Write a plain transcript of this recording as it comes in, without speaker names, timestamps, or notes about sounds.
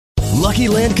Lucky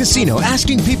Land Casino,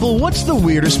 asking people, what's the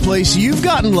weirdest place you've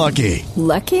gotten lucky?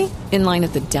 Lucky? In line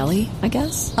at the deli, I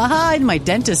guess? Aha, in my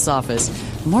dentist's office.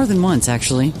 More than once,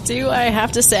 actually. Do I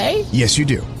have to say? Yes, you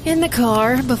do. In the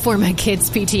car before my kids'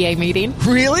 PTA meeting.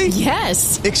 Really?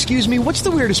 Yes. Excuse me, what's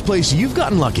the weirdest place you've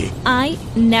gotten lucky? I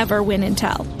never win and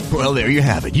tell. Well, there you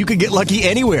have it. You can get lucky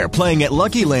anywhere, playing at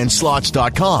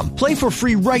LuckyLandSlots.com. Play for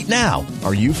free right now.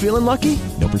 Are you feeling lucky?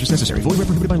 No purchase necessary. Void where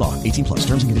prohibited by law. 18 plus.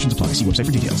 Terms and conditions apply. See website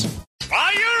for details.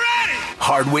 Are you ready?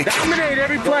 Hardwick. Dominate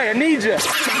every play. I need you.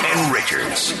 And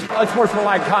Richards.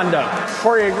 Unsportsmanlike conduct.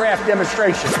 Choreographed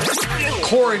demonstration.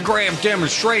 Choreographed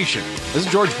demonstration. This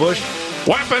is George Bush.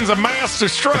 Weapons of mass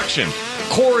destruction.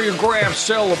 Choreographed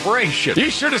celebration. You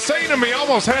should have seen him. He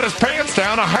almost had his pants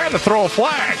down. I had to throw a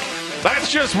flag.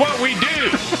 That's just what we do.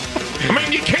 I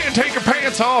mean, you can't take your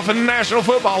pants off in the National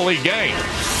Football League game.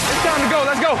 It's time to go.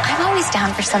 Let's go. I'm always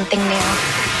down for something new.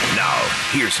 Now,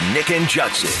 here's Nick and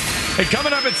Judson. Hey,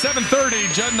 coming up at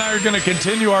 7:30, Judd and I are going to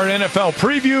continue our NFL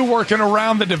preview, working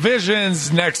around the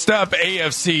divisions. Next up,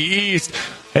 AFC East.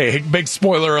 Hey, big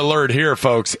spoiler alert here,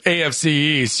 folks. AFC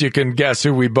East, you can guess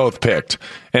who we both picked.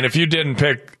 And if you didn't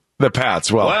pick the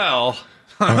Pats, well...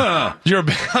 he's a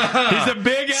big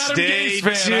Adam Gase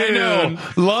fan. Tuned. I know.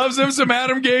 Loves him some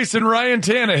Adam Gase and Ryan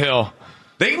Tannehill.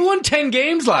 They won 10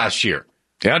 games last year.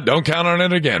 Yeah, don't count on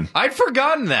it again. I'd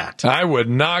forgotten that. I would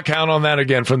not count on that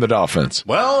again from the Dolphins.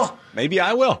 Well, maybe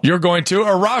I will. You're going to.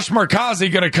 Arash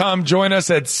Markazi going to come join us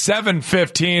at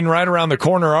 7:15, right around the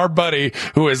corner. Our buddy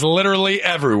who is literally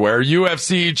everywhere.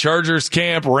 UFC, Chargers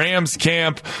camp, Rams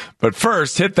camp. But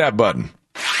first, hit that button.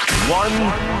 One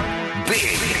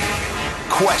big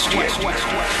question.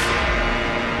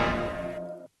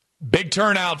 Big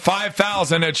turnout,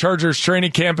 5,000 at Chargers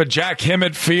training camp at Jack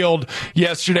Himmett Field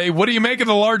yesterday. What do you make of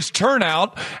the large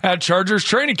turnout at Chargers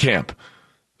training camp?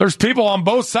 There's people on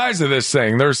both sides of this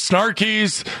thing. There's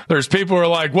snarkies. There's people who are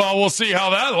like, well, we'll see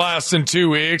how that lasts in 2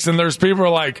 weeks. And there's people who are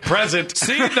like, present.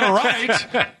 See, they're right.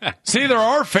 See, there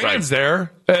are fans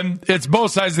there. And it's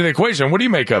both sides of the equation. What do you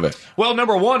make of it? Well,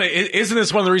 number one, isn't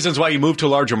this one of the reasons why you moved to a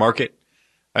larger market?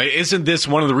 Isn't this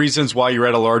one of the reasons why you're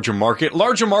at a larger market?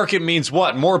 Larger market means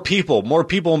what? More people. More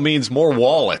people means more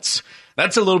wallets.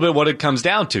 That's a little bit what it comes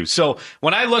down to. So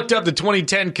when I looked up the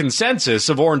 2010 consensus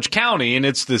of Orange County, and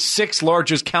it's the 6th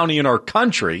largest county in our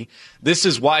country, this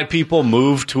is why people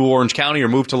move to Orange County or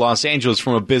move to Los Angeles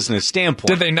from a business standpoint.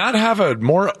 Did they not have a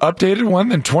more updated one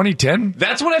than 2010?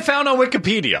 That's what I found on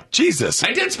Wikipedia. Jesus.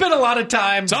 I did spend a lot of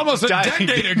time. It's almost a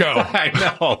decade ago. I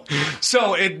know.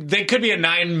 So they could be at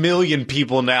 9 million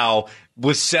people now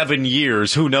with 7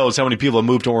 years. Who knows how many people have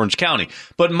moved to Orange County.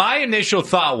 But my initial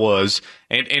thought was,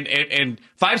 and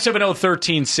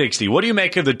 570-1360, what do you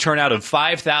make of the turnout of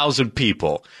 5,000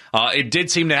 people? It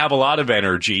did seem to have a lot of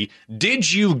energy.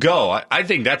 Did you go? I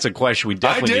think that's a question we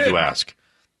definitely need to ask.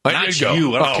 Not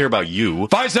you. I don't care about you.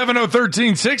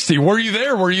 570-1360. Were you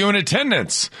there? Were you in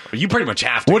attendance? You pretty much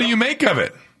have to. What do you make of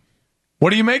it? What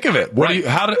do you make of it?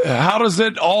 How does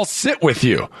it all sit with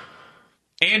you?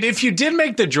 And if you did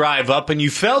make the drive up and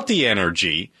you felt the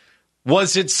energy,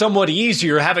 was it somewhat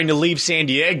easier having to leave San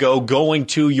Diego going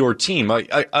to your team?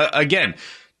 Again,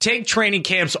 take training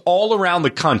camps all around the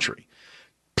country.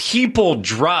 People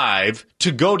drive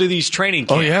to go to these training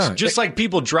camps. Oh, yeah. Just like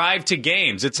people drive to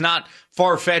games. It's not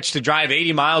far-fetched to drive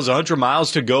 80 miles, 100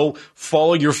 miles to go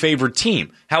follow your favorite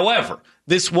team. However,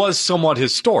 this was somewhat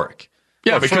historic.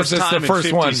 Yeah, because it's the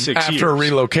first one after a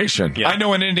relocation. Yeah. I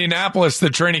know in Indianapolis, the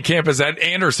training camp is at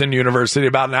Anderson University,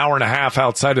 about an hour and a half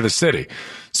outside of the city.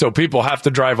 So people have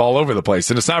to drive all over the place.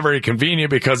 And it's not very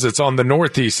convenient because it's on the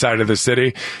northeast side of the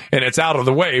city, and it's out of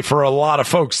the way for a lot of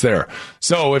folks there.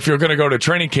 So if you're going to go to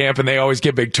training camp and they always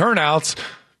get big turnouts,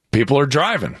 people are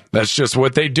driving. That's just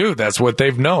what they do. That's what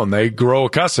they've known. They grow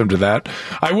accustomed to that.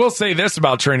 I will say this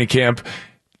about training camp.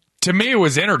 To me, it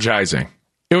was energizing.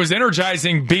 It was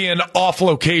energizing being off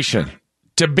location,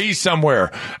 to be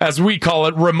somewhere, as we call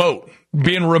it, remote,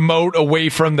 being remote away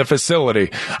from the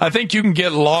facility. I think you can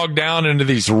get logged down into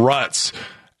these ruts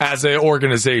as an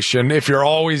organization if you're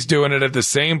always doing it at the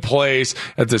same place,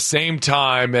 at the same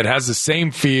time. It has the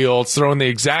same feel. It's throwing the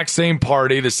exact same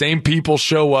party. The same people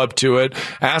show up to it,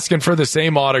 asking for the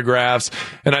same autographs.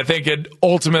 And I think it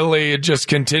just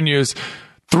continues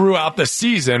throughout the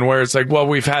season where it's like, well,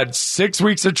 we've had 6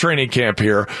 weeks of training camp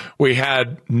here. We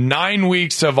had 9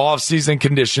 weeks of off-season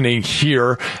conditioning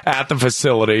here at the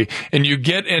facility. And you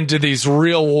get into these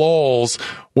real lulls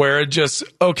where it just,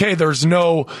 okay, there's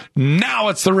no, now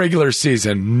it's the regular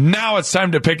season. Now it's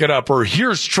time to pick it up. Or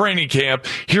here's training camp.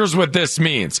 Here's what this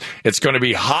means. It's going to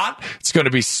be hot. It's going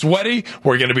to be sweaty.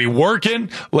 We're going to be working.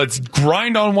 Let's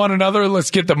grind on one another.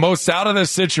 Let's get the most out of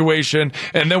this situation.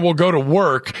 And then we'll go to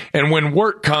work. And when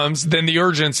work comes, then the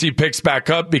urgency picks back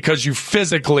up because you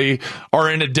physically are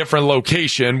in a different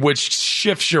location, which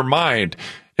shifts your mind.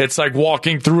 It's like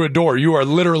walking through a door. You are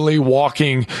literally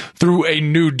walking through a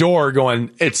new door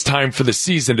going, it's time for the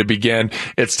season to begin.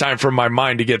 It's time for my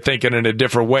mind to get thinking in a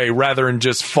different way rather than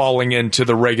just falling into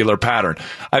the regular pattern.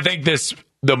 I think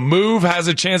the move has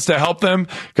a chance to help them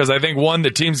because I think, one, the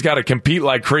team's got to compete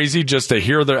like crazy just to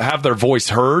have their voice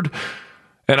heard.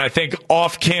 And I think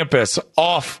off campus,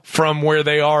 off from where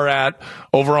they are at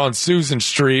over on Susan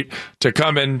Street to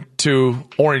come into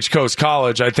Orange Coast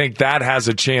College, I think that has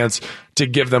a chance to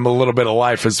give them a little bit of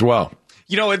life as well.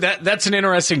 You know, that's an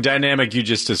interesting dynamic you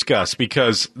just discussed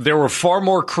because there were far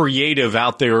more creative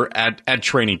out there at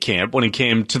training camp when it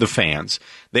came to the fans.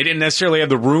 They didn't necessarily have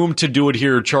the room to do it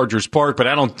here at Chargers Park, but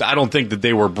I don't think that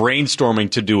they were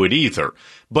brainstorming to do it either.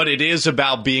 But it is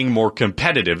about being more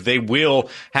competitive. They will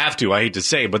have to, I hate to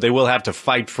say, but they will have to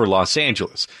fight for Los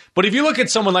Angeles. But if you look at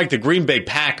someone like the Green Bay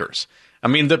Packers, I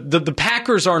mean, the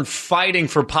Packers aren't fighting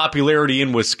for popularity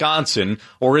in Wisconsin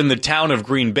or in the town of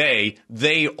Green Bay.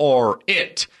 They are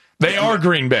it. They are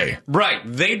Green Bay. Right.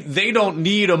 They don't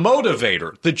need a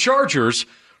motivator. The Chargers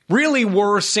really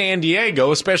were San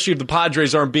Diego, especially if the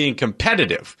Padres aren't being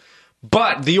competitive.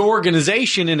 But the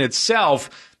organization in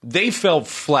itself, they felt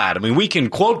flat. I mean, we can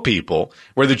quote people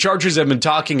where the Chargers have been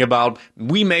talking about,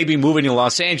 we may be moving to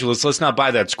Los Angeles, let's not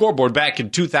buy that scoreboard, back in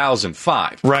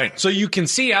 2005. Right. So you can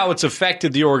see how it's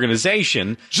affected the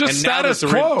organization. Just and status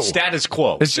quo. Status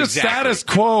quo. It's just status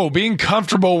quo, being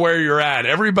comfortable where you're at.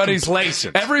 Everybody's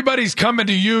complacent. Everybody's coming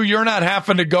to you. You're not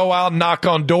having to go out and knock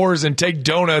on doors and take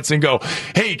donuts and go,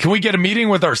 hey, can we get a meeting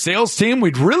with our sales team?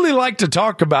 We'd really like to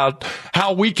talk about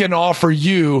how we can offer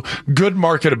you good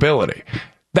marketability.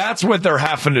 That's what they're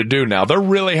having to do now. They're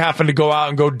really having to go out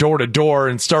and go door to door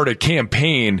and start a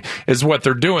campaign is what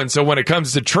they're doing. So when it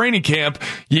comes to training camp,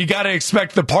 you got to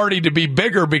expect the party to be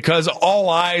bigger because all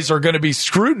eyes are going to be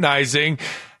scrutinizing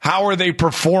how are they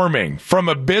performing. From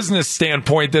a business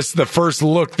standpoint, this is the first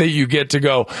look that you get to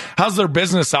go, how's their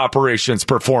business operations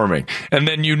performing? And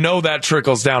then you know that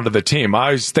trickles down to the team. I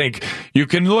always think you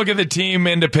can look at the team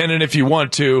independent if you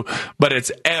want to, but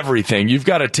it's everything. You've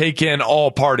got to take in all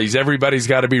parties. Everybody's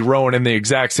got to be rowing in the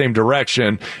exact same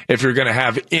direction if you're going to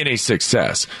have any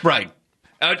success. Right.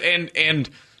 And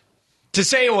to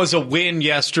say it was a win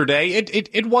yesterday,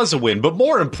 it was a win. But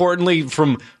more importantly,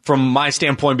 from my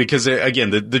standpoint, because,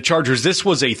 again, the Chargers, this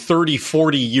was a 30,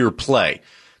 40-year play.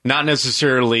 Not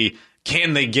necessarily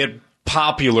can they get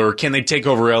popular, can they take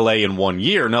over L.A. in 1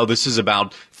 year? No, this is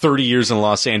about 30 years in the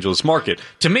Los Angeles market.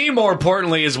 To me, more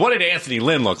importantly, is what did Anthony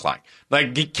Lynn look like?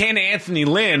 Like, can Anthony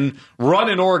Lynn run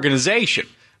an organization?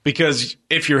 Because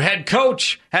if your head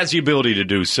coach has the ability to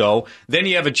do so, then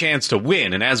you have a chance to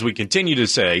win. And as we continue to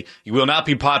say, you will not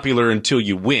be popular until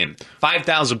you win.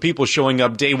 5,000 people showing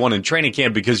up day one in training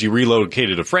camp because you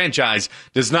relocated a franchise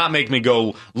does not make me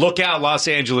go, look out, Los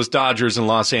Angeles Dodgers and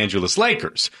Los Angeles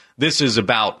Lakers. This is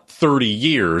about 30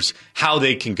 years, how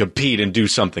they can compete and do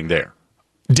something there.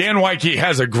 Dan Wyke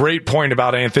has a great point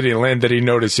about Anthony Lynn that he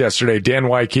noticed yesterday. Dan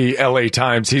Wyke, LA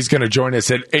Times, he's going to join us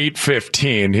at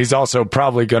 8:15. He's also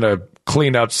probably going to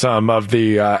clean up some of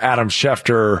the Adam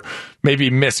Schefter maybe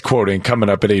misquoting coming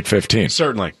up at 8:15.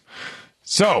 Certainly.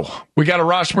 So we got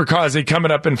Arash Markazi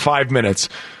coming up in 5 minutes.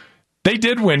 They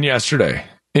did win yesterday.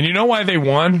 And you know why they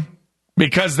won?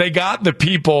 Because they got the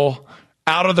people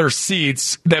out of their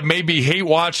seats that maybe hate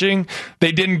watching.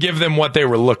 They didn't give them what they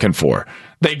were looking for.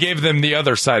 They gave them the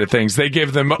other side of things. They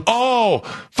gave them,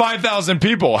 5,000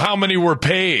 people. How many were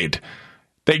paid?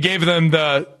 They gave them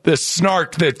the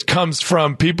snark that comes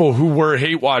from people who were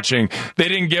hate watching. They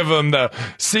didn't give them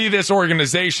see, this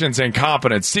organization's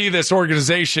incompetent. See, this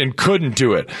organization couldn't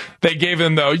do it. They gave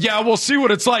them we'll see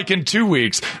what it's like in 2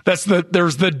 weeks. There's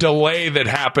the delay that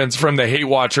happens from the hate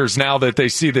watchers now that they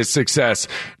see this success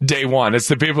day one. It's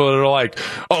the people that are like,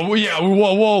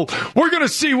 we're going to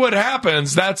see what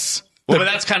happens. But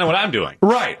that's kind of what I'm doing.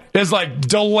 Right. It's like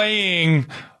delaying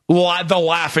the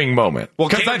laughing moment. Well,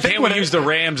 can't we use the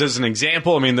Rams as an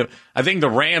example? I mean, I think the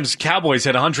Rams-Cowboys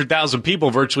had 100,000 people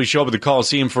virtually show up at the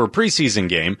Coliseum for a preseason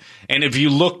game. And if you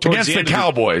look towards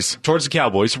towards the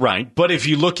Cowboys, right. But if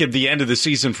you look at the end of the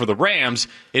season for the Rams,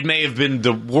 it may have been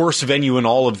the worst venue in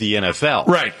all of the NFL.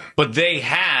 Right. But they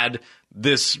had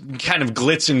this kind of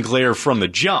glitz and glare from the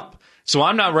jump. So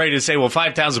I'm not ready to say, well,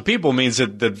 5,000 people means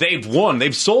that they've won.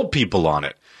 They've sold people on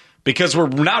it. Because we're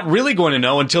not really going to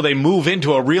know until they move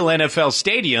into a real NFL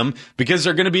stadium, because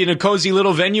they're going to be in a cozy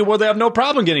little venue where they have no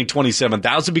problem getting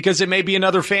 27,000, because it may be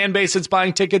another fan base that's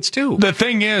buying tickets too. The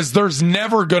thing is, there's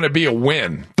never going to be a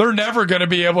win. They're never going to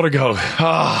be able to go,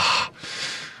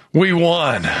 we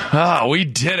won. We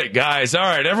did it, guys. All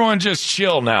right, everyone just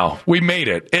chill now. We made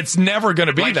it. It's never going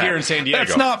to be like that. Here in San Diego.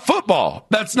 That's not football.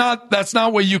 That's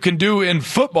not what you can do in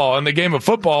football, in the game of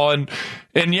football.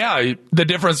 And yeah, the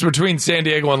difference between San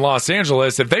Diego and Los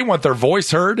Angeles, if they want their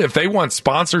voice heard, if they want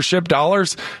sponsorship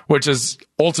dollars, which is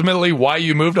ultimately why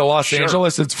you moved to Los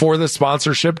Angeles, it's for the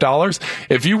sponsorship dollars.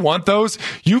 If you want those,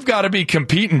 you've got to be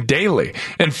competing daily.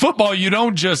 In football, you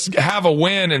don't just have a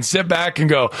win and sit back and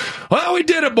go, well, we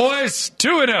did it, boys.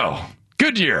 2-0.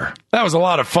 Good year. That was a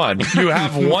lot of fun. You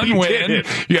have one win.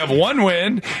 You have one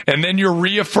win, and then you're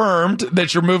reaffirmed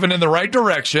that you're moving in the right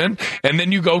direction, and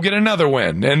then you go get another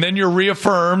win, and then you're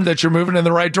reaffirmed that you're moving in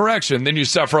the right direction. Then you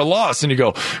suffer a loss, and you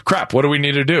go, crap, what do we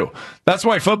need to do? That's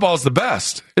why football is the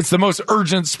best. It's the most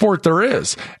urgent sport there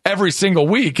is. Every single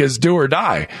week is do or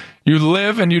die. You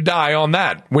live and you die on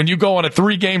that. When you go on a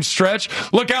 3-game stretch,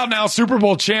 look out now, Super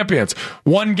Bowl champions,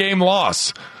 1-game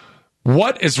loss.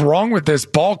 What is wrong with this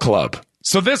ball club?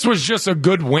 So this was just a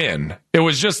good win. It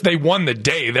was just they won the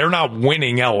day. They're not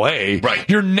winning LA. Right.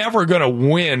 You're never going to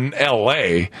win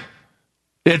LA.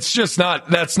 It's just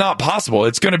that's not possible.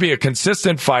 It's going to be a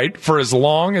consistent fight for as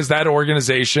long as that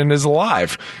organization is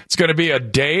alive. It's going to be a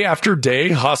day after day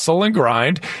hustle and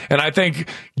grind. And I think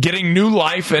getting new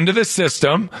life into the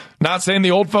system, not saying the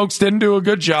old folks didn't do a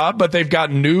good job, but they've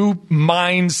got new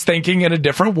minds thinking in a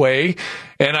different way.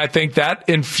 And I think that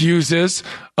infuses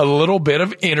a little bit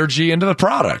of energy into the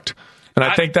product. And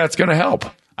I think that's going to help.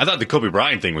 I thought the Kobe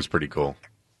Bryant thing was pretty cool.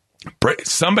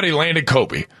 Somebody landed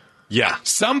Kobe. Yeah.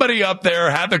 Somebody up there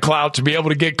had the clout to be able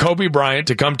to get Kobe Bryant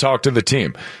to come talk to the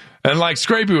team. And like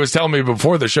Scrapey was telling me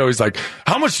before the show, he's like,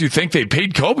 how much do you think they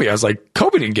paid Kobe? I was like,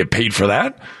 Kobe didn't get paid for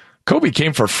that. Kobe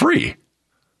came for free.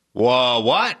 Whoa,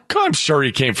 what? I'm sure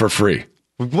he came for free.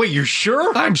 Wait, you're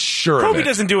sure? I'm sure Kobe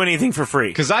doesn't do anything for free.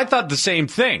 Because I thought the same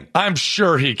thing. I'm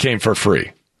sure he came for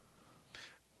free.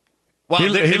 Well, he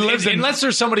lives unless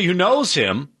there's somebody who knows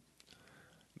him.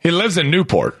 He lives in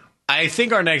Newport. I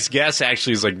think our next guest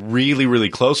actually is like really, really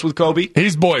close with Kobe.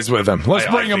 He's boys with him. Let's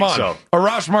bring him on. So.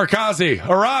 Arash Markazi.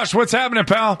 Arash, what's happening,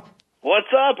 pal? What's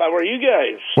up? How are you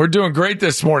guys? We're doing great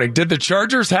this morning. Did the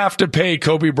Chargers have to pay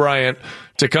Kobe Bryant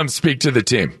to come speak to the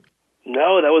team?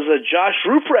 No, that was a Josh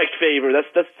Ruprecht favor.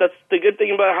 That's the good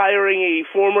thing about hiring a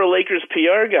former Lakers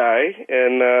PR guy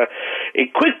and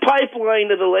a quick pipeline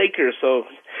to the Lakers. So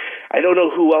I don't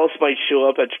know who else might show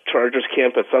up at Chargers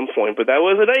camp at some point, but that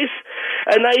was a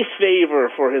nice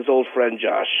favor for his old friend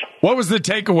Josh. What was the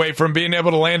takeaway from being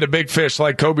able to land a big fish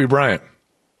like Kobe Bryant?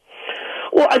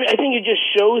 Well, I think it just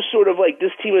shows sort of like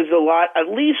this team is a lot, at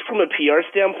least from a PR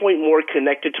standpoint, more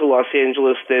connected to Los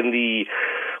Angeles than the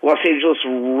Los Angeles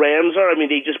Rams are. I mean,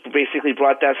 they just basically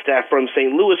brought that staff from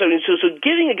St. Louis. I mean, so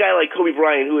getting a guy like Kobe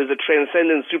Bryant, who is a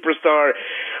transcendent superstar,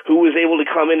 who was able to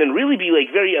come in and really be like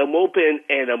very open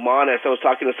and honest. I was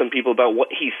talking to some people about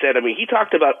what he said. I mean, he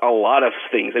talked about a lot of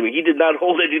things. I mean, he did not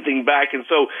hold anything back. And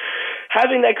so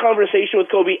having that conversation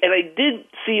with Kobe, and I did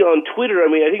see on Twitter,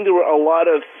 I mean, I think there were a lot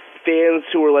of fans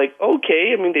who were like,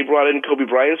 okay, I mean, they brought in Kobe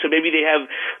Bryant, so maybe they have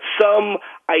some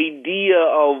idea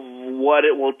of what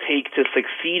it will take to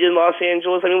succeed in Los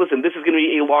Angeles. I mean, listen, this is going to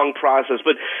be a long process,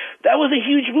 but that was a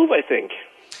huge move, I think.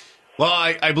 Well,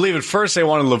 I believe at first they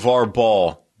wanted LeVar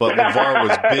Ball, but LeVar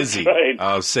was busy.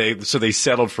 Right. So they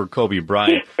settled for Kobe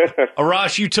Bryant.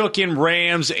 Arash, you took in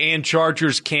Rams and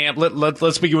Chargers camp.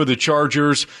 Let's begin with the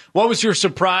Chargers. What was your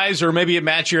surprise, or maybe it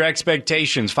matched your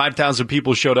expectations? 5,000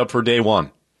 people showed up for day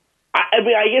one. I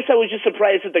mean, I guess I was just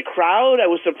surprised at the crowd. I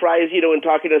was surprised, in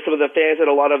talking to some of the fans,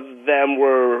 that a lot of them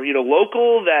were,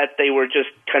 local, that they were just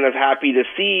kind of happy to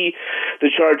see the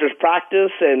Chargers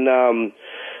practice. And,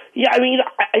 I mean,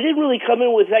 I didn't really come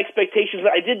in with expectations.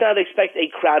 I did not expect a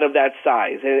crowd of that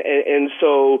size. And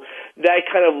so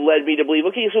that kind of led me to believe,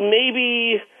 okay, so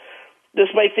maybe this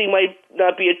might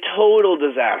not be a total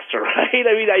disaster, right?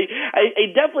 I mean,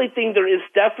 I definitely think there is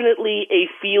definitely a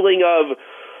feeling of,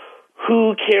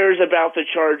 who cares about the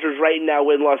Chargers right now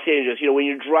in Los Angeles? When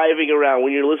you're driving around,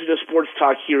 when you're listening to sports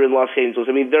talk here in Los Angeles,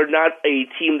 I mean, they're not a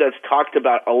team that's talked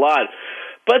about a lot,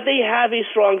 but they have a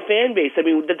strong fan base. I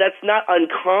mean, that's not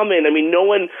uncommon. I mean, no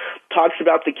one talks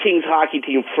about the Kings hockey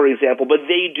team, for example, but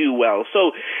they do well.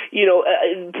 So,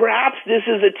 perhaps this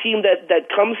is a team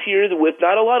that comes here with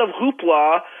not a lot of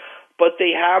hoopla, but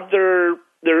they have their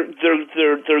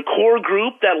their core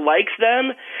group that likes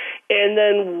them, and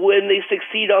then when they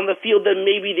succeed on the field, then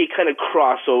maybe they kind of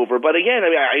cross over. But again, I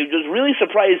mean, I was really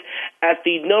surprised at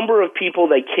the number of people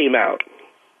that came out.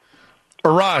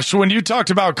 Arash, when you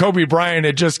talked about Kobe Bryant,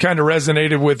 it just kind of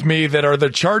resonated with me that are the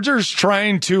Chargers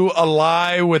trying to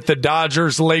ally with the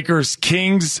Dodgers, Lakers,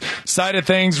 Kings side of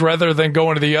things rather than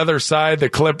going to the other side, the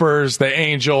Clippers, the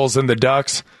Angels, and the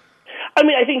Ducks? I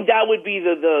mean, I think that would be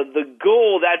the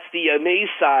goal. That's the A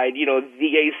side. You know,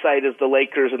 the A side is the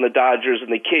Lakers and the Dodgers and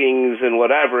the Kings and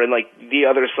whatever, and like the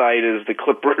other side is the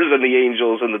Clippers and the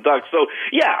Angels and the Ducks. So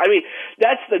yeah, I mean,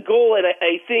 that's the goal, and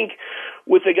I think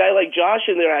with a guy like Josh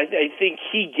in there, I think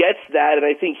he gets that, and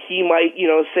I think he might,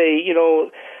 say,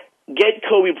 get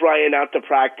Kobe Bryant out to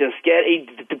practice, get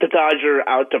the Dodger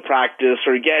out to practice,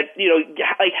 or get,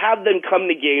 have them come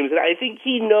to games. And I think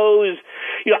he knows,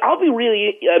 I'll be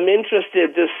really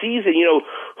interested this season,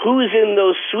 who's in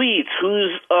those suites,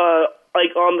 who's,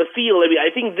 on the field. I mean,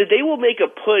 I think that they will make a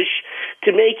push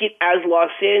to make it as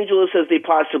Los Angeles as they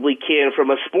possibly can from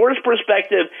a sports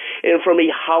perspective and from a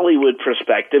Hollywood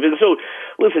perspective. And so,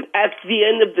 listen, at the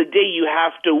end of the day, you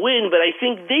have to win, but I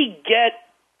think they get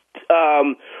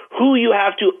who you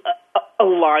have to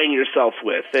align yourself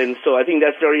with. And so I think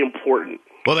that's very important.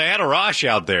 Well, they had Arash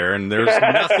out there, and there's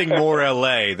nothing more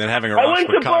L.A. than having Arash I went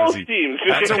Berkazi. to both teams.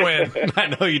 That's a win.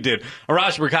 I know you did.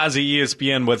 Arash Berkazi,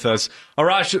 ESPN, with us.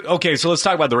 Arash, okay, so let's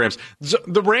talk about the Rams.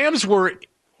 The Rams were,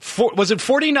 was it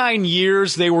 49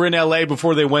 years they were in L.A.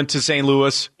 before they went to St.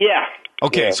 Louis? Yeah.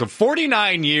 Okay, so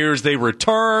 49 years, they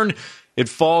return. It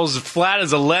falls flat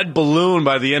as a lead balloon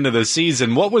by the end of the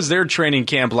season. What was their training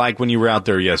camp like when you were out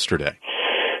there yesterday?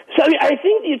 So I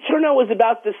think the turnout was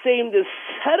about the same. The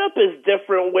setup is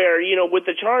different where, with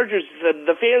the Chargers,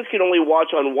 the fans can only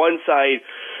watch on one side,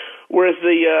 whereas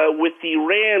with the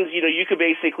Rams, you could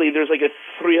basically, there's like a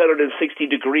 360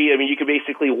 degree, you could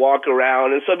basically walk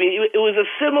around. And so, it was a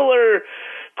similar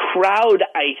crowd,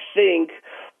 I think.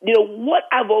 What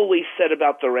I've always said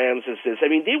about the Rams is this.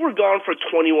 They were gone for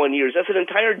 21 years. That's an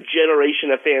entire generation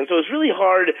of fans. So it's really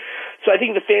hard. So I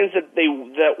think the fans that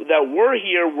were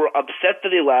here were upset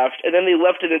that they left, and then they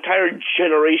left an entire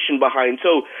generation behind.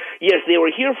 So yes, they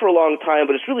were here for a long time,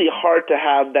 but it's really hard to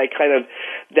have that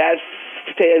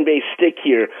fan base stick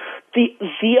here.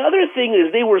 The other thing is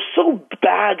they were so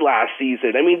bad last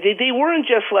season. They weren't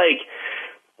just like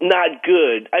not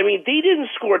good. They didn't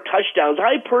score touchdowns.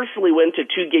 I personally went to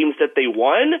 2 games that they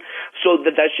won, so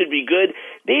that should be good.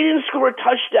 They didn't score a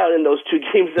touchdown in those 2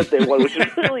 games that they won, which is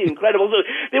really incredible. So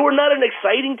they were not an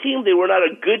exciting team. They were not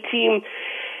a good team.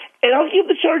 And I'll give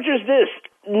the Chargers this.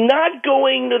 Not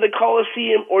going to the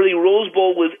Coliseum or the Rose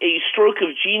Bowl was a stroke of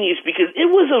genius because it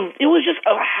was just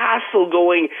a hassle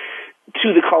going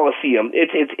to the Coliseum.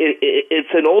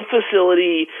 It's an old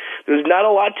facility. There's not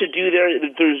a lot to do there.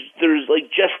 There's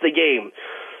like just the game.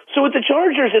 So with the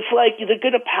Chargers, it's like they're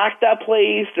going to pack that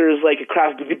place. There's like a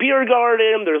craft beer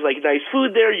garden. There's like nice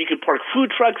food there. You could park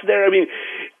food trucks there.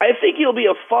 I think it'll be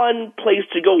a fun place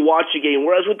to go watch a game.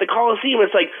 Whereas with the Coliseum,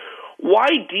 it's like, why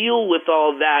deal with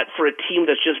all that for a team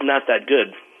that's just not that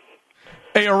good?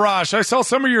 Hey, Arash, I saw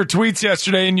some of your tweets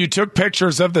yesterday, and you took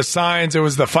pictures of the signs. It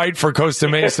was the fight for Costa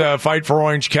Mesa, fight for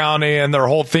Orange County, and their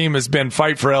whole theme has been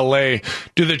fight for L.A.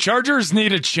 Do the Chargers need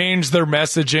to change their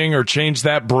messaging or change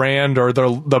that brand or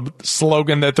the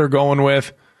slogan that they're going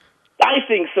with? I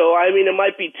think so. It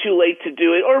might be too late to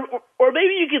do it. Or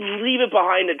maybe you could leave it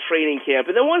behind at training camp.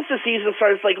 And then once the season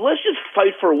starts, let's just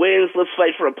fight for wins. Let's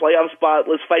fight for a playoff spot.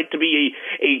 Let's fight to be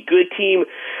a good team.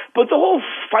 But the whole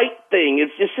fight thing,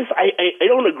 it's just I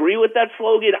don't agree with that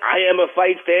slogan. I am a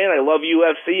fight fan. I love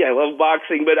UFC. I love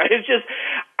boxing. But I just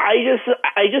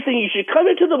think you should come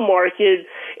into the market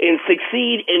and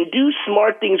succeed and do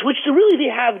smart things, which really they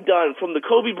have done, from the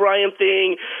Kobe Bryant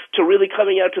thing to really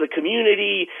coming out to the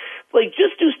community.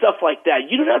 Just do stuff like that.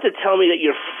 You don't have to tell me that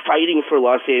you're fighting for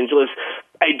Los Angeles.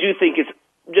 I do think it's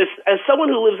just, as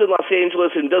someone who lives in Los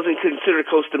Angeles and doesn't consider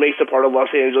Costa Mesa part of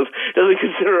Los Angeles, doesn't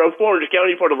consider Orange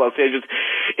County part of Los Angeles,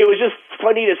 it was just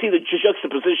funny to see the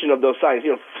juxtaposition of those signs.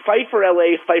 Fight for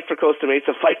LA, fight for Costa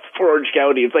Mesa, fight for Orange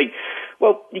County. It's like,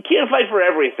 well, you can't fight for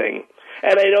everything.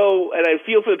 And I know, and I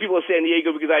feel for the people of San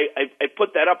Diego because I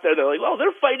put that up there. They're like, well,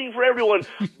 they're fighting for everyone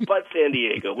but San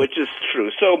Diego, which is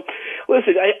true. So,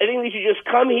 listen, I think they should just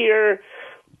come here,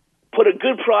 put a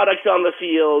good product on the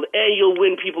field, and you'll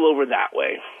win people over that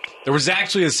way. There was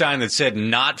actually a sign that said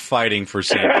 "not fighting for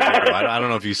San Diego." I don't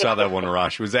know if you saw that one,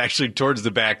 Arash. It was actually towards the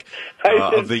back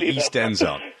of the east end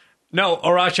zone. No,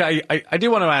 Arash, I do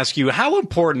want to ask you, how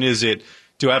important is it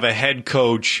to have a head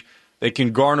coach that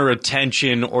can garner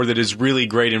attention or that is really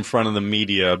great in front of the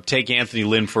media. Take Anthony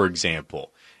Lynn, for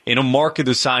example. In a market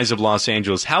the size of Los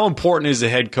Angeles, how important is the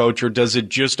head coach, or does it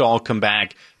just all come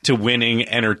back to winning,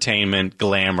 entertainment,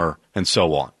 glamour, and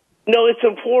so on? No, it's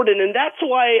important, and that's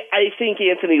why I think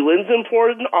Anthony Lynn's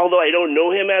important, although I don't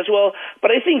know him as well.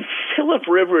 But I think Phillip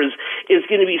Rivers is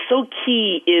going to be so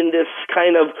key in this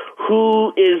kind of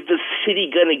who is the city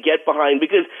going to get behind,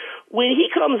 because when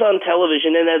he comes on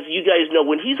television, and as you guys know,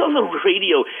 when he's on the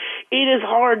radio, it is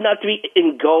hard not to be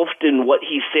engulfed in what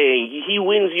he's saying. He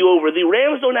wins you over. The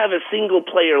Rams don't have a single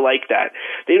player like that.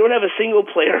 They don't have a single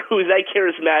player who's that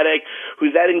charismatic,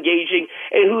 who's that engaging,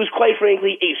 and who's, quite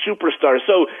frankly, a superstar.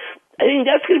 So I think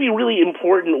that's going to be really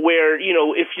important where, you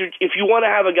know, if you want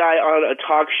to have a guy on a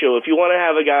talk show, if you want to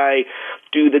have a guy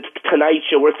do the Tonight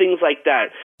Show or things like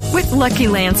that. With Lucky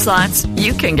Land Slots,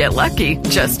 you can get lucky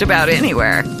just about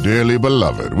anywhere. Dearly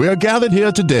beloved, we are gathered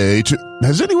here today to...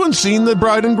 Has anyone seen the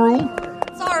bride and groom?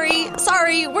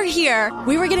 Sorry, we're here.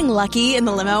 We were getting lucky in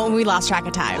the limo and we lost track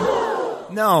of time.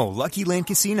 No, Lucky Land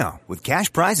Casino, with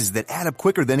cash prizes that add up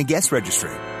quicker than a guest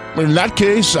registry. In that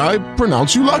case, I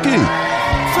pronounce you lucky.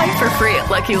 Play for free at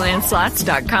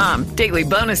LuckyLandSlots.com. Daily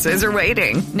bonuses are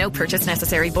waiting. No purchase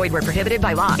necessary. Void where prohibited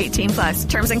by law. 18+.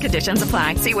 Terms and conditions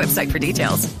apply. See website for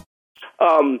details.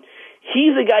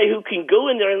 He's a guy who can go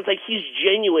in there and it's like he's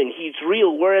genuine, he's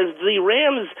real, whereas the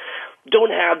Rams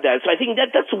don't have that. So I think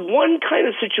that's one kind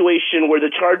of situation where the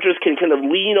Chargers can kind of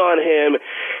lean on him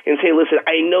and say, listen,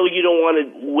 I know you don't want to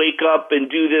wake up and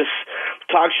do this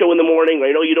talk show in the morning, or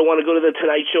I know you don't want to go to the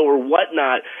Tonight Show or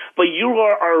whatnot, but you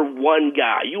are our one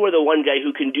guy. You are the one guy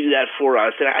who can do that for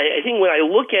us. And I think when I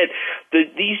look at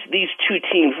these two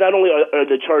teams, not only are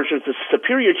the Chargers the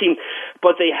superior team,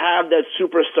 but they have that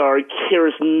superstar,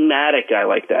 charismatic guy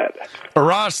like that.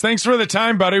 Arash, thanks for the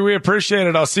time, buddy. We appreciate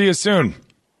it. I'll see you soon.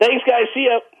 Thanks, guys. See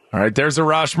ya. All right, there's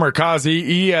Arash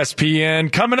Markazi,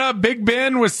 ESPN. Coming up, Big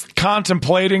Ben was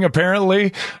contemplating,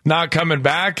 apparently, not coming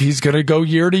back. He's going to go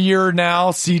year to year now.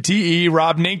 CTE.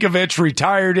 Rob Ninkovich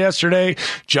retired yesterday.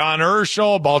 John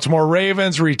Urschel, Baltimore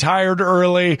Ravens, retired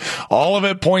early. All of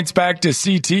it points back to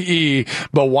CTE.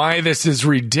 But why this is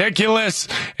ridiculous?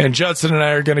 And Judson and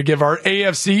I are going to give our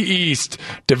AFC East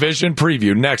division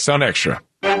preview next on Extra.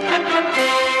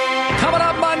 Coming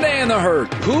up Monday in the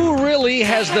Herd, who really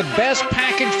has the best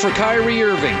package for Kyrie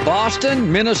Irving?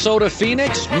 Boston, Minnesota,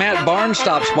 Phoenix? Matt Barnes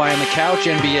stops by on the couch,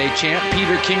 NBA champ.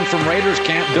 Peter King from Raiders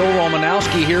camp. Bill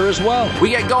Romanowski here as well. We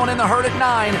get going in the Herd at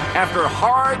 9 after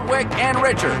Hardwick and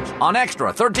Richards on Extra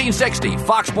 1360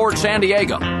 Fox Sports San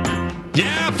Diego.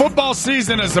 Yeah, football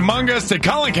season is among us. Did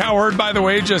Colin Cowherd, by the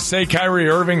way, just say Kyrie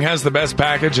Irving has the best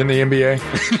package in the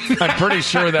NBA? I'm pretty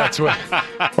sure that's what.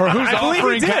 Or who's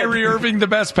offering Kyrie Irving the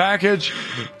best package?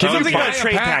 Can you buy a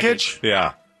trade package?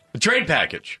 Yeah. A trade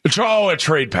package. Oh, a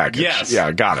trade package. Yes. Yeah,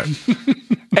 got it.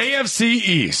 AFC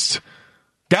East.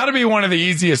 Got to be one of the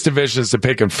easiest divisions to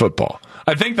pick in football.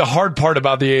 I think the hard part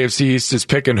about the AFC East is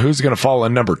picking who's going to fall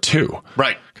in number 2.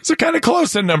 Right. Because they're kind of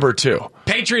close in number 2.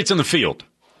 Patriots in the field.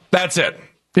 That's it.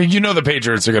 You know the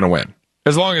Patriots are going to win,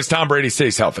 as long as Tom Brady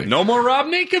stays healthy. No more Rob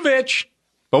Ninkovich.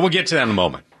 But we'll get to that in a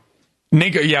moment.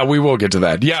 Yeah, we will get to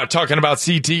that. Yeah, talking about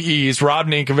CTEs, Rob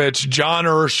Ninkovich, John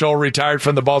Urschel retired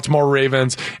from the Baltimore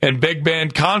Ravens, and Big Ben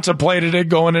contemplated it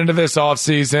going into this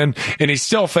offseason, and he's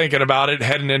still thinking about it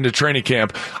heading into training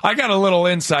camp. I got a little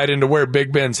insight into where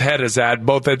Big Ben's head is at,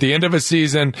 both at the end of a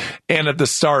season and at the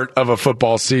start of a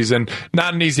football season.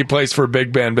 Not an easy place for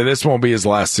Big Ben, but this won't be his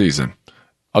last season.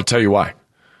 I'll tell you why.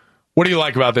 What do you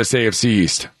like about this AFC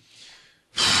East?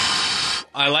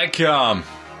 I like Adam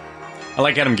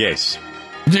Gase.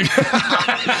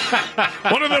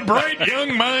 One of the bright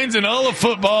young minds in all of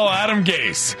football, Adam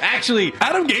Gase. Actually,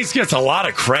 Adam Gase gets a lot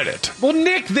of credit. Well,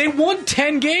 Nick, they won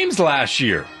 10 games last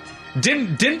year.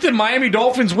 Didn't the Miami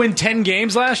Dolphins win 10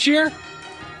 games last year?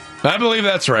 I believe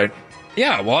that's right.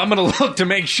 Yeah, well, I'm going to look to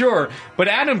make sure. But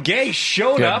Adam Gase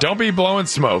showed up. Don't be blowing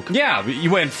smoke. Yeah,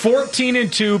 you went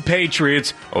 14-2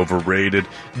 Patriots. Overrated.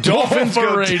 Dolphins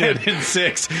Overrated. go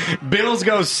 10-6. Bills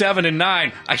go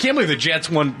 7-9. I can't believe the Jets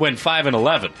went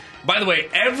 5-11. By the way,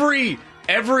 every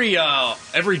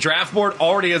draft board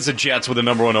already has the Jets with the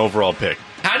number 1 overall pick.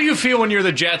 How do you feel when you're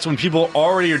the Jets when people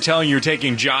already are telling you you're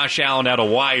taking Josh Allen out of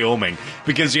Wyoming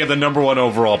because you have the number 1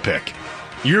 overall pick?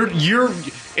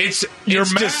 It's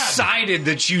decided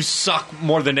that you suck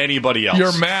more than anybody else.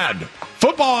 You're mad.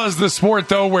 Football is the sport,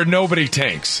 though, where nobody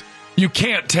tanks. You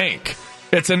can't tank.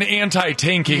 It's an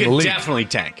anti-tanking league. You can definitely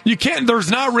tank. You can't. There's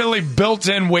not really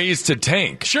built-in ways to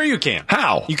tank. Sure you can.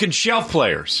 How? You can shelf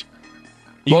players.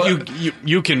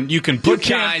 You can put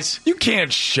guys. You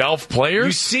can't shelf players.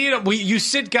 You see it. You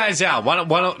sit guys out. Why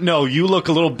don't? No, you look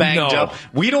a little banged up.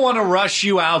 We don't want to rush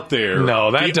you out there.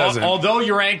 No, that doesn't. Although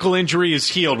your ankle injury is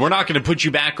healed, we're not going to put you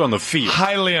back on the field.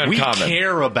 Highly uncommon. We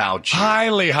care about you.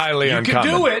 Highly uncommon. You can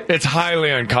do it. It's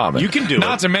highly uncommon. You can do it.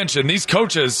 Not to mention, these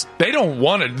coaches, they don't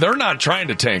want it. They're not trying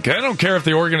to tank. I don't care if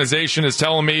the organization is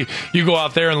telling me you go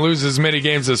out there and lose as many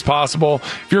games as possible.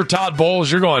 If you're Todd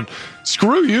Bowles, you're going,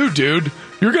 screw you, dude.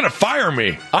 You're going to fire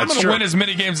me. I'm going to win as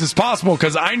many games as possible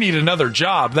because I need another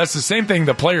job. That's the same thing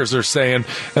the players are saying,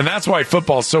 and that's why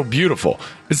football's so beautiful.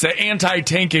 It's the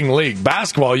anti-tanking league.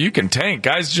 Basketball, you can tank.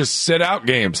 Guys just sit out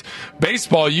games.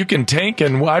 Baseball, you can tank,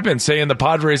 and I've been saying the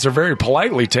Padres are very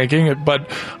politely tanking it, but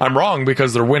I'm wrong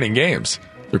because they're winning games.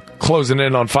 They're closing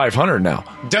in on 500 now.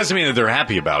 Doesn't mean that they're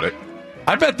happy about it.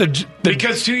 I bet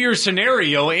because to your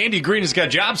scenario, Andy Green has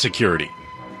got job security.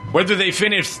 Whether they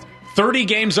finish 30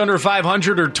 games under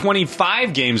 500 or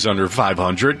 25 games under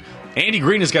 500, Andy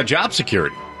Green has got job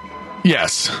security.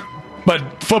 Yes,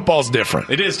 but football's different.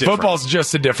 It is different. Football's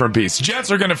just a different beast.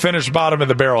 Jets are going to finish bottom of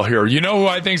the barrel here. You know who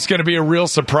I think is going to be a real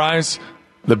surprise?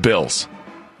 The Bills.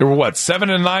 They were,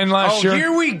 7-9 last year? Oh,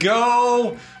 here we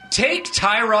go. Take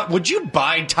Tyrod. Would you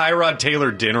buy Tyrod Taylor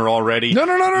dinner already? No.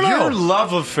 Your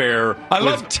love affair with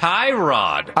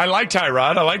Tyrod. I like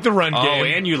Tyrod. I like the run game. Oh,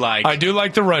 and you like. I do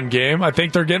like the run game. I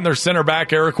think they're getting their center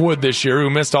back, Eric Wood, this year, who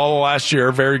missed all of last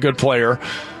year. Very good player.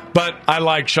 But I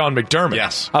like Sean McDermott.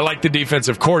 Yes. I like the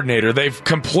defensive coordinator. They've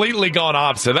completely gone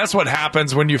opposite. That's what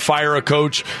happens when you fire a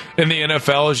coach in the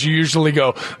NFL is you usually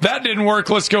go, that didn't work,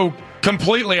 let's go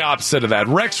completely opposite of that.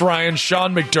 Rex Ryan,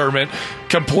 Sean McDermott,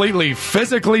 completely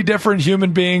physically different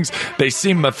human beings. They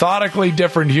seem methodically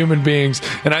different human beings,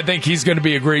 and I think he's going to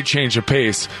be a great change of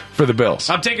pace for the Bills.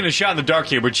 I'm taking a shot in the dark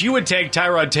here, but you would take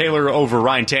Tyrod Taylor over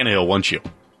Ryan Tannehill, wouldn't you?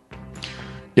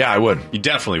 Yeah, I would. You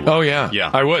definitely would. Oh, yeah.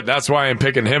 I would. That's why I'm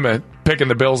picking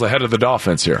the Bills ahead of the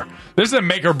Dolphins here. This is a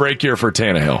make or break year for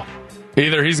Tannehill.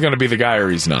 Either he's going to be the guy or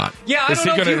he's not. Yeah, I don't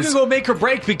know if you can go make or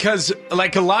break because,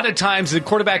 like, a lot of times the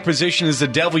quarterback position is the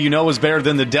devil you know is better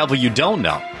than the devil you don't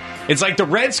know. It's like the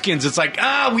Redskins. It's like,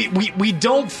 we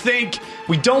don't think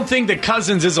that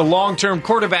Cousins is a long-term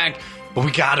quarterback, but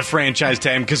we got to franchise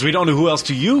tag him because we don't know who else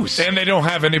to use. And they don't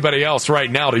have anybody else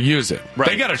right now to use it. Right.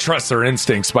 They got to trust their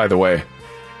instincts, by the way.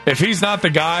 If he's not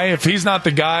the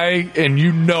guy and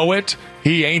you know it,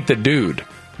 he ain't the dude.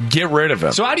 Get rid of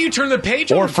him. So how do you turn the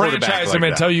page on or the quarterback franchise like him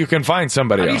until you can find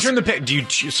somebody else? How do you turn the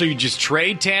page? So you just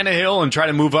trade Tannehill and try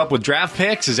to move up with draft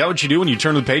picks? Is that what you do when you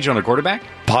turn the page on a quarterback?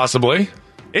 Possibly.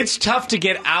 It's tough to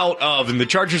get out of, and the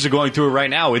Chargers are going through it right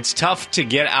now. It's tough to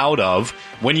get out of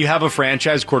when you have a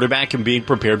franchise quarterback and being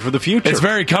prepared for the future. It's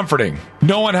very comforting.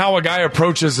 Knowing how a guy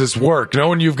approaches his work,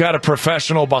 knowing you've got a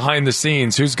professional behind the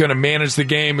scenes who's going to manage the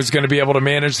game, who's going to be able to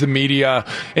manage the media,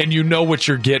 and you know what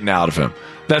you're getting out of him.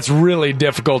 That's really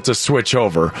difficult to switch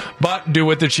over. But do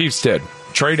what the Chiefs did.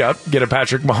 Trade up, get a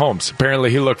Patrick Mahomes.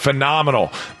 Apparently he looked phenomenal.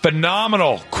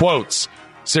 Phenomenal quotes.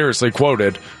 Seriously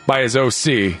quoted by his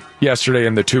OC yesterday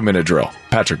in the 2-minute drill.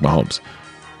 Patrick Mahomes.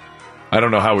 I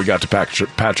don't know how we got to Patrick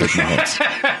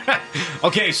Mahomes.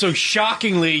 Okay, so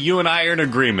shockingly, you and I are in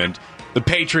agreement. The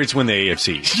Patriots win the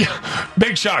AFC. Yeah,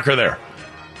 big shocker there.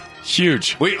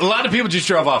 Huge. A lot of people just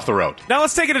drove off the road. Now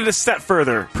let's take it a step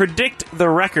further. Predict the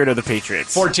record of the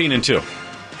Patriots. 14-2.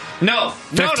 No.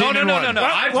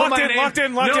 I put my name. Locked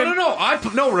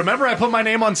in. No, remember I put my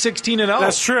name on 16-0.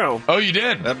 That's true. Oh, you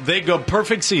did? They go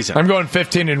perfect season. I'm going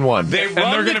 15-1.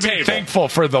 They're going to be thankful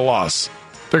for the loss.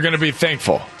 They're going to be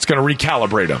thankful. It's going to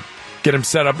recalibrate them. Get them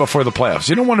set up before the playoffs.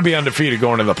 You don't want to be undefeated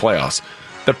going into the playoffs.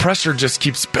 The pressure just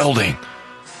keeps building.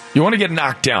 You want to get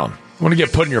knocked down. You want to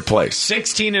get put in your place.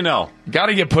 16-0. Got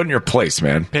to get put in your place,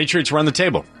 man. Patriots run the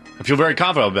table. I feel very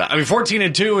confident about that. I mean,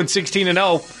 14-2 and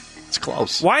 16-0. It's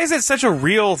close. Why is it such a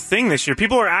real thing this year?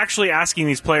 People are actually asking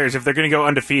these players if they're going to go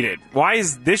undefeated. Why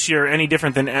is this year any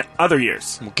different than other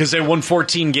years? Because they won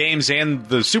 14 games and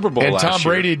the Super Bowl last year. And Tom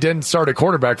Brady didn't start a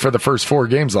quarterback for the first 4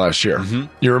 games last year.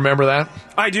 Mm-hmm. You remember that?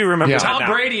 I do remember that. Tom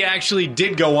Brady actually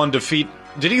did go undefeated.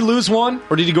 Did he lose one,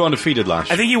 or did he go undefeated last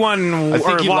year? I think he won. I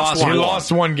think he lost one. He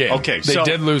lost one game. Okay, they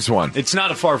did lose one. It's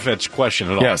not a far-fetched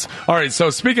question at all. Yes. All right, so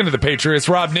speaking of the Patriots,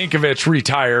 Rob Ninkovich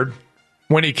retired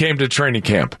when he came to training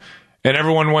camp. And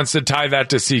everyone wants to tie that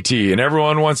to CT. And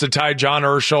everyone wants to tie John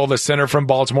Urschel, the center from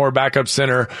Baltimore, backup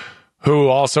center, who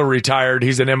also retired.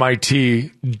 He's an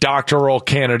MIT doctoral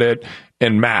candidate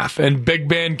in math. And Big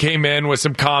Ben came in with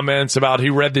some comments about he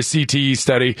read the CTE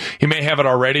study. He may have it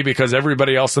already because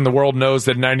everybody else in the world knows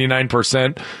that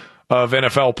 99% of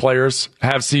NFL players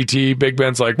have CTE. Big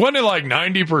Ben's like, wasn't it like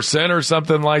 90% or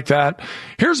something like that?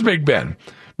 Here's Big Ben.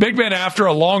 Big Ben, after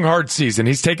a long, hard season,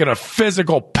 he's taken a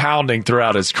physical pounding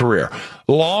throughout his career.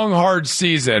 Long, hard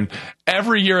season.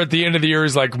 Every year at the end of the year,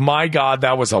 he's like, my God,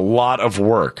 that was a lot of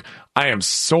work. I am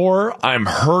sore. I'm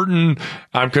hurting.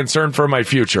 I'm concerned for my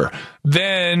future.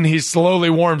 Then he slowly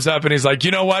warms up and he's like,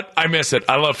 you know what? I miss it.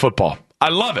 I love football. I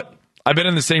love it. I've been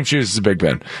in the same shoes as Big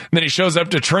Ben. And then he shows up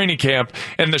to training camp,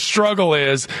 and the struggle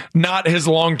is not his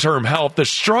long-term health. The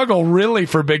struggle really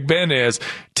for Big Ben is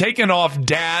taking off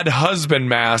dad husband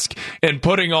mask and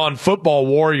putting on football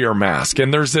warrior mask.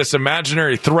 And there's this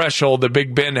imaginary threshold that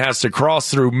Big Ben has to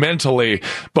cross through mentally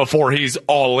before he's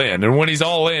all in. And when he's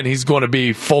all in, he's going to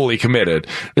be fully committed.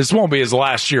 This won't be his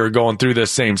last year going through this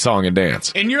same song and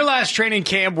dance. In your last training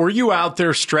camp, were you out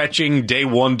there stretching day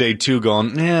 1, day 2,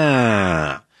 going,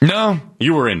 nah? No.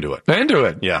 You were into it. Into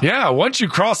it. Yeah. Yeah. Once you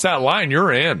cross that line,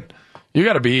 you're in. You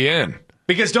got to be in.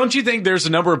 Because don't you think there's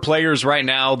a number of players right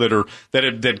now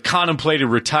that contemplated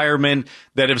retirement,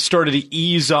 that have started to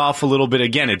ease off a little bit?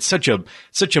 Again, it's such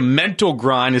a mental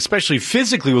grind, especially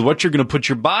physically with what you're going to put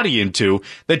your body into,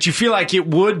 that you feel like it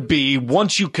would be,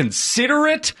 once you consider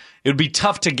it, it would be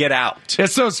tough to get out.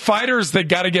 It's those fighters that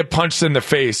got to get punched in the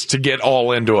face to get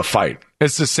all into a fight.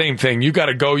 It's the same thing. You got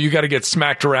to go, you got to get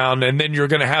smacked around, and then you're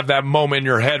going to have that moment in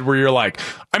your head where you're like,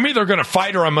 I'm either going to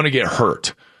fight or I'm going to get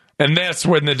hurt. And that's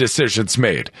when the decision's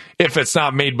made, if it's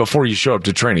not made before you show up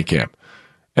to training camp.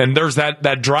 And there's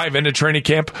that drive into training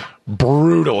camp,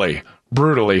 brutally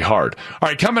hard. All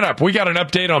right, coming up, we got an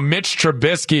update on Mitch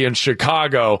Trubisky in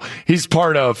Chicago. He's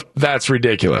part of That's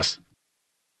Ridiculous.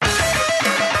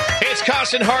 It's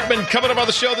Carson Hartman coming up on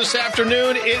the show this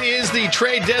afternoon. It is the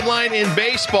trade deadline in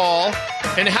baseball.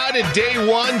 And how did day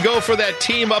one go for that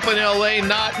team up in L.A.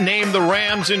 not name the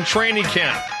Rams in training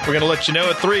camp? We're going to let you know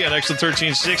at 3 on Extra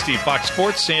 1360, Fox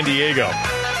Sports San Diego.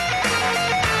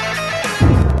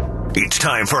 It's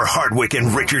time for Hardwick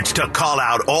and Richards to call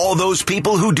out all those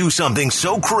people who do something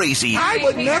so crazy. I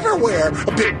would never wear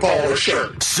a big baller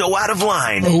shirt. So out of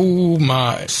line. Oh,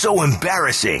 my. So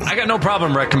embarrassing. I got no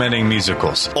problem recommending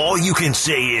musicals. All you can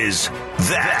say is,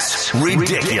 that's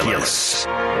ridiculous.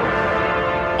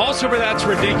 Also, for That's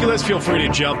Ridiculous, feel free to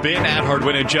jump in at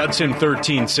Hardwick and Judson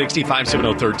 1360,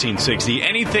 570-1360.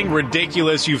 Anything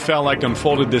ridiculous you felt like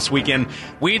unfolded this weekend,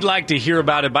 we'd like to hear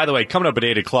about it. By the way, coming up at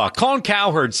 8 o'clock, Colin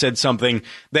Cowherd said something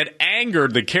that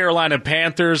angered the Carolina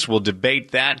Panthers. We'll debate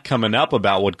that coming up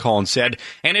about what Colin said.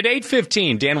 And at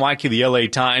 8:15, Dan Wyke of the LA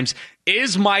Times,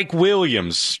 is Mike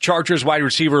Williams, Chargers wide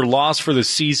receiver, lost for the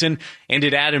season? And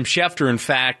did Adam Schefter, in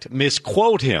fact,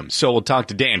 misquote him? So we'll talk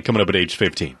to Dan coming up at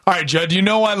 8:15. All right, Judd, you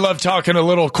know I love talking a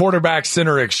little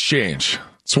quarterback-center exchange.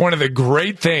 It's one of the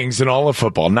great things in all of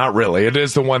football. Not really. It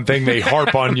is the one thing they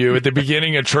harp on you at the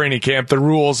beginning of training camp. The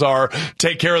rules are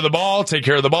take care of the ball, take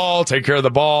care of the ball, take care of the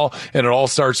ball, and it all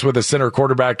starts with a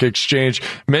center-quarterback exchange.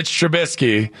 Mitch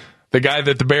Trubisky, the guy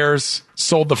that the Bears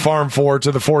sold the farm for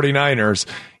to the 49ers,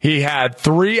 he had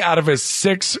 3 out of his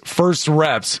 6 first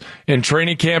reps in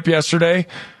training camp yesterday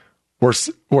were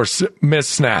missed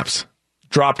snaps,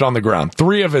 dropped on the ground.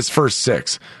 3 of his first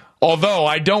 6. Although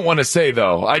I don't want to say,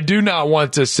 though, I do not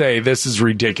want to say this is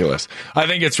ridiculous. I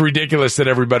think it's ridiculous that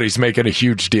everybody's making a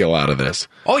huge deal out of this.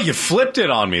 Oh, you flipped it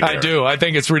on me there. I do. I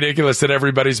think it's ridiculous that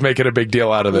everybody's making a big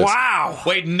deal out of this. Wow.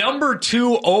 Wait, number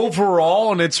 2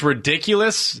 overall, and it's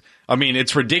ridiculous? I mean,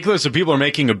 it's ridiculous that people are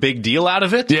making a big deal out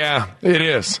of it? Yeah, it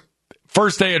is.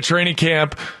 First day of training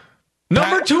camp.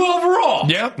 Number 2 overall.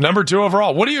 Yeah, number 2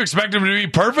 overall. What do you expect him to be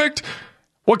perfect?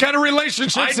 What kind of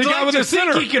relationships he got with his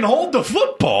center? I think he can hold the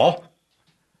football.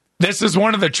 This is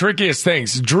one of the trickiest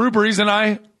things. Drew Brees and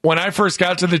I, when I first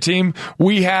got to the team,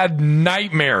 we had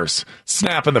nightmares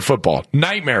snapping the football.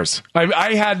 Nightmares.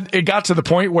 It got to the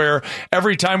point where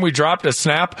every time we dropped a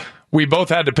snap, we both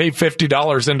had to pay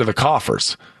 $50 into the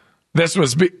coffers.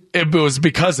 It was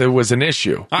because it was an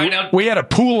issue. We had a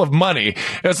pool of money.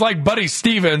 It's like Buddy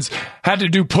Stevens had to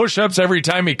do push-ups every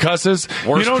time he cusses.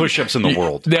 Worst push-ups in the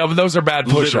world. Yeah, those are bad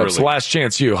push-ups. Literally. Last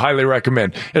Chance U, highly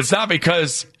recommend. It's not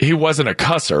because he wasn't a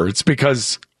cusser. It's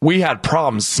because we had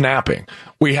problems snapping.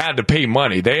 We had to pay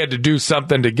money. They had to do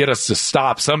something to get us to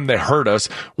stop, something that hurt us.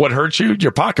 What hurt you?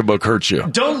 Your pocketbook hurts you.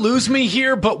 Don't lose me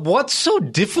here, but what's so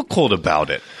difficult about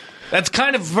it? That's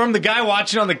kind of from the guy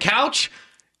watching on the couch.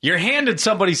 You're handing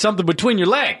somebody something between your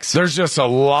legs. There's just a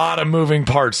lot of moving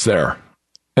parts there.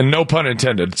 And no pun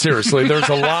intended. Seriously, there's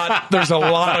a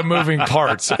lot of moving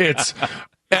parts.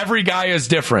 Every guy is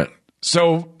different.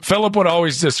 So Philip would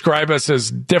always describe us as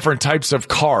different types of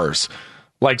cars.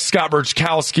 Like Scott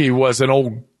Burchkowski was an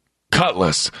old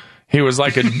Cutlass. He was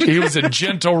he was a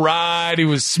gentle ride. He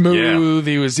was smooth.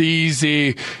 Yeah. He was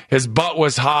easy. His butt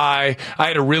was high. I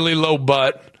had a really low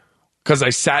butt. because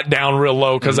I sat down real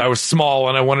low because I was small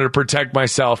and I wanted to protect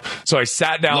myself. So I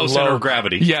sat down low. Low center of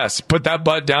gravity. Yes, put that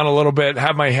butt down a little bit,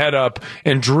 have my head up,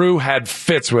 and Drew had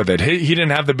fits with it. He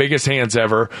didn't have the biggest hands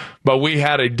ever, but we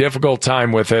had a difficult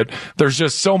time with it. There's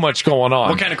just so much going on.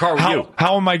 What kind of car were you?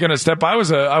 How am I going to step? I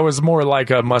was more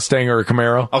like a Mustang or a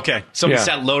Camaro. Okay, somebody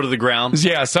sat low to the ground.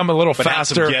 Yeah, some a little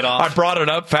faster. Get off. I brought it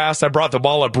up fast. I brought the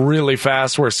ball up really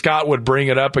fast where Scott would bring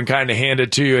it up and kind of hand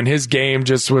it to you, and his game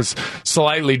just was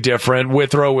slightly different.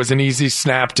 Withrow was an easy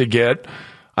snap to get.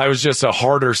 I was just a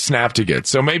harder snap to get.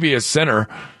 So maybe his center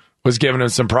was giving him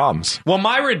some problems. Well,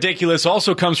 my ridiculous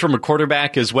also comes from a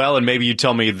quarterback as well, and maybe you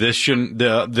tell me this shouldn't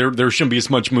there shouldn't be as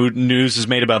much news as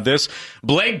made about this.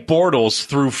 Blake Bortles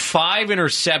threw 5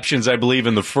 interceptions, I believe,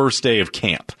 in the first day of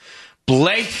camp.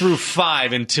 Blake threw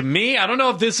 5, and to me, I don't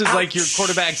know if this is like your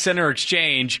quarterback center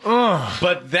exchange,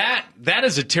 but that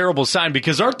is a terrible sign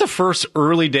because aren't the first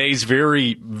early days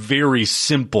very, very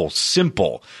simple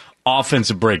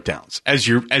offensive breakdowns as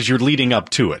you're leading up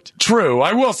to it? True.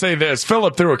 I will say this.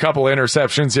 Phillip threw a couple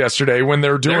interceptions yesterday when they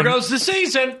were doing... There goes the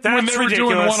season. When they were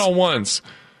doing one-on-ones.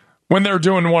 When they're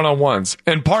doing one-on-ones.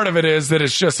 And part of it is that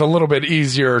it's just a little bit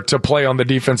easier to play on the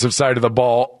defensive side of the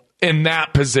ball in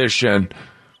that position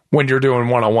when you're doing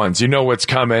one-on-ones. You know what's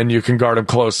coming. You can guard them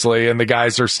closely, and the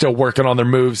guys are still working on their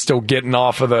moves, still getting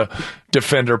off of the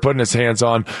defender, putting his hands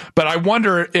on. But I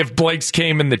wonder if Blake's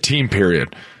came in the team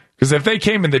period. Because if they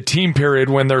came in the team period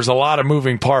when there's a lot of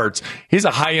moving parts, he's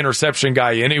a high interception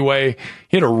guy anyway.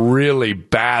 He had a really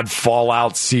bad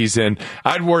fallout season.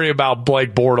 I'd worry about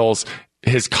Blake Bortles,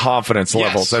 his confidence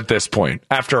levels at this point.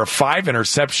 After a 5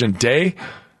 interception day,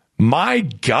 my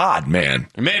God, man.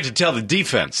 I may have to tell the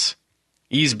defense.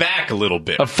 Ease back a little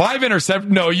bit. A 5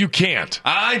 interception? No, you can't.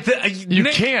 You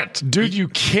can't. Dude, you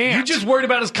can't. You just worried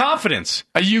about his confidence.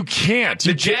 You can't.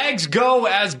 The Jags go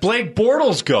as Blake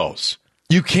Bortles goes.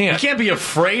 You can't. You can't be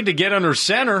afraid to get under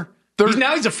center.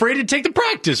 Now he's afraid to take the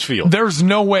practice field. There's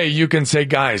no way you can say,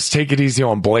 guys, take it easy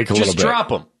on Blake a little bit. Just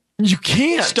drop him. You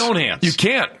can't. Stone hands. You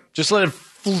can't. Just let it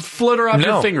flutter off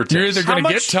your fingertips. You're either going to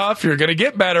get tough, you're going to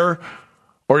get better,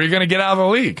 or you're going to get out of the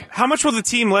league. How much will the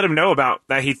team let him know about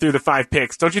that he threw the 5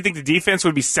 picks? Don't you think the defense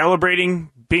would be celebrating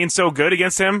being so good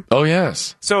against him? Oh,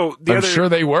 yes. So I'm sure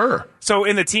they were. So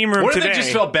in the team room what today... What if they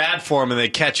just felt bad for him and they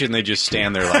catch it and they just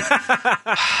stand there like...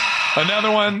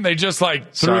 Another one, they just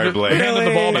handed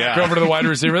the ball back over to the wide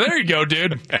receiver. There you go,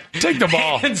 dude. Take the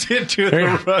ball. Hands it to the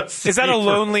receiver. Is that a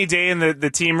lonely day in the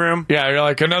team room? Yeah, you're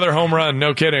like, another home run.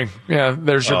 No kidding. Yeah,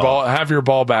 there's your ball. Have your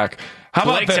ball back. How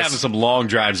Blake's about this? having some long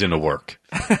drives into work.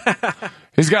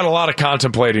 He's got a lot of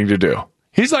contemplating to do.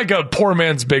 He's like a poor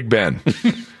man's Big Ben.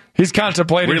 He's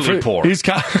contemplating. Really poor.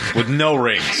 With no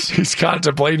rings. He's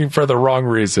contemplating for the wrong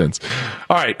reasons.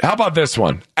 All right, how about this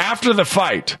one? After the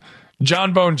fight,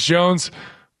 John Bones Jones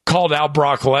called out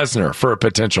Brock Lesnar for a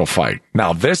potential fight.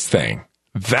 Now, this thing,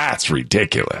 that's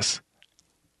ridiculous.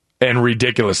 And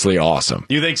ridiculously awesome.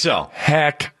 You think so?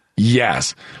 Heck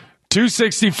yes.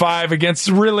 265 against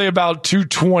really about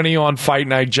 220 on Fight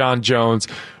Night, John Jones.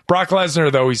 Brock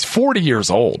Lesnar, though, he's 40 years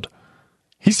old.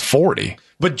 He's 40.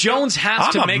 But Jones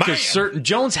has to make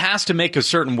a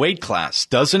certain weight class,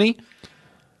 doesn't he?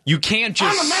 You can't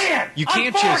just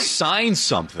just sign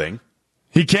something.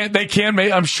 He can't. They can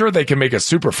make. I'm sure they can make a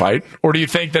super fight. Or do you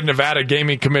think the Nevada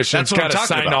Gaming Commission's got to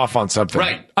sign off on something?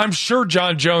 Right. I'm sure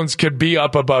John Jones could be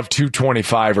up above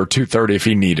 225 or 230 if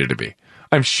he needed to be.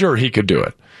 I'm sure he could do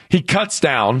it. He cuts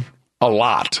down a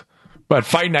lot, but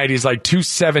Fight Night he's like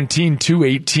 217,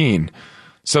 218.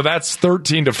 So that's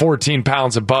 13 to 14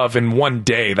 pounds above in one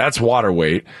day. That's water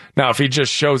weight. Now, if he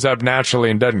just shows up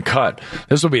naturally and doesn't cut,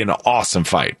 this will be an awesome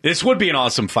fight. This would be an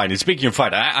awesome fight. And speaking of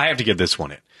fight, I have to get this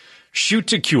one in. Shoot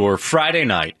to Cure, Friday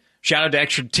night. Shout out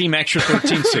to Team Extra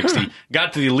 1360.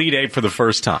 Got to the Elite 8 for the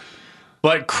first time.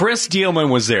 But Chris Dealman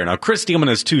was there. Now, Chris Dealman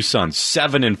has 2 sons,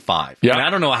 7 and 5. Yeah. And I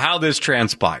don't know how this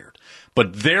transpired,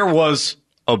 but there was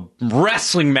a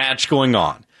wrestling match going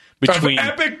on. Between of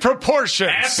epic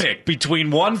proportions. Between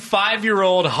one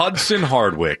 5-year-old Hudson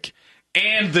Hardwick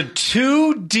and the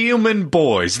 2 Dealman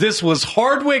boys. This was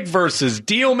Hardwick versus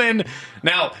Dealman.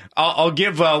 Now, I'll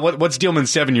give, what's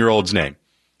Dealman's 7-year-old's name?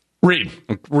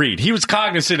 Reed. He was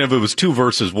cognizant of it was 2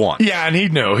 versus 1. Yeah, and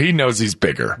he knows he's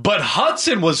bigger. But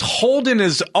Hudson was holding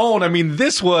his own. I mean,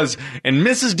 this was, and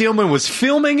Mrs. Dealman was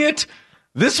filming it.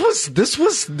 This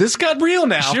got real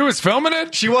now. She was filming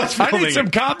it? She was filming it. I need some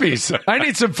copies. I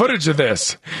need some footage of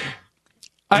this.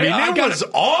 I mean, it was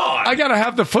on. I got to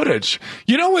have the footage.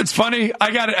 You know what's funny?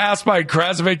 I got asked by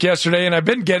Krasovic yesterday, and I've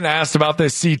been getting asked about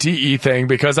this CTE thing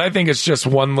because I think it's just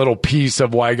one little piece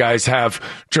of why guys have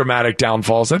dramatic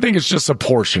downfalls. I think it's just a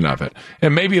portion of it.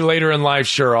 And maybe later in life,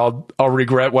 sure, I'll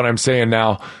regret what I'm saying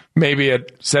now. Maybe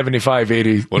at 75,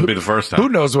 80. Wouldn't be the first time. Who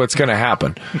knows what's going to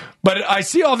happen? But I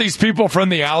see all these people from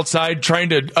the outside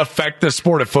trying to affect the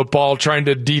sport of football, trying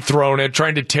to dethrone it,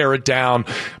 trying to tear it down.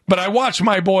 But I watch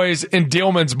my boys and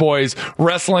Dillman's boys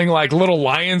wrestling like little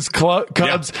lions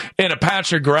cubs in a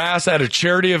patch of grass at a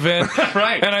charity event.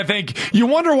 Right. And I think, you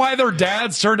wonder why their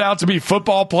dads turned out to be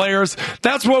football players?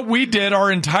 That's what we did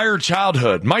our entire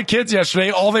childhood. My kids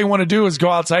yesterday, all they want to do is go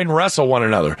outside and wrestle one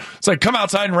another. It's like, come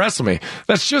outside and wrestle me.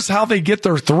 That's just how they get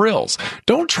their thrills.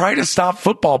 Don't try to stop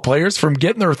football players from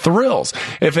getting their thrills.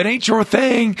 If it ain't your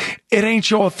thing, it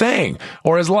ain't your thing.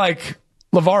 Or as like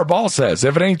LeVar Ball says,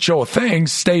 if it ain't your thing,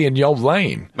 stay in your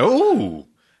lane. Ooh.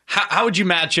 How would you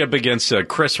match up against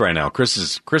Chris right now? Chris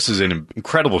is in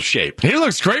incredible shape. He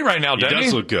looks great right now, doesn't he? He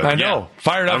does look good. I know. Yeah.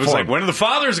 Fired up I was for like, him. when are the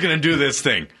fathers going to do this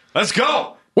thing? Let's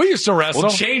go. We used to wrestle.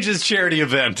 We'll change his charity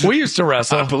event. We used to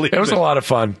wrestle. I believe it was a lot of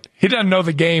fun. He doesn't know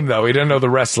the game, though. He doesn't know the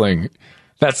wrestling.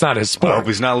 That's not his sport. I hope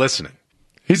he's not listening.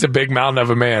 He's a big mountain of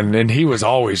a man, and he was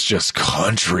always just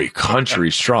country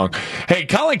strong. Hey,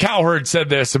 Colin Cowherd said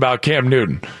this about Cam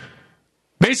Newton,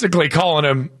 basically calling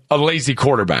him a lazy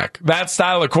quarterback. That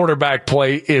style of quarterback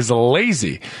play is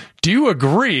lazy. Do you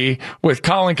agree with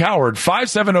Colin Cowherd?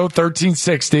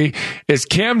 570-1360. Is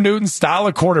Cam Newton's style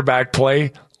of quarterback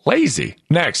play lazy?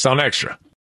 Next on Extra.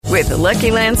 With the Lucky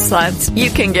Land Slots,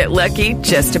 you can get lucky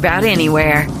just about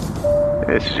anywhere.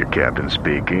 This is your captain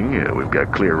speaking. We've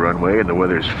got clear runway and the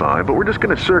weather's fine, but we're just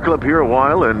going to circle up here a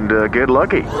while and get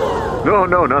lucky.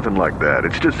 No, nothing like that.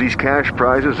 It's just these cash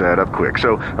prizes add up quick.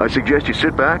 So I suggest you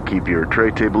sit back, keep your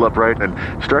tray table upright,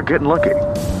 and start getting lucky.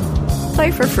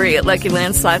 Play for free at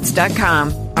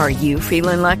LuckyLandSlots.com. Are you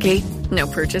feeling lucky? No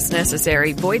purchase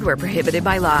necessary. Void where prohibited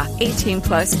by law.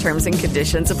 18+ terms and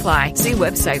conditions apply. See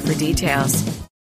website for details.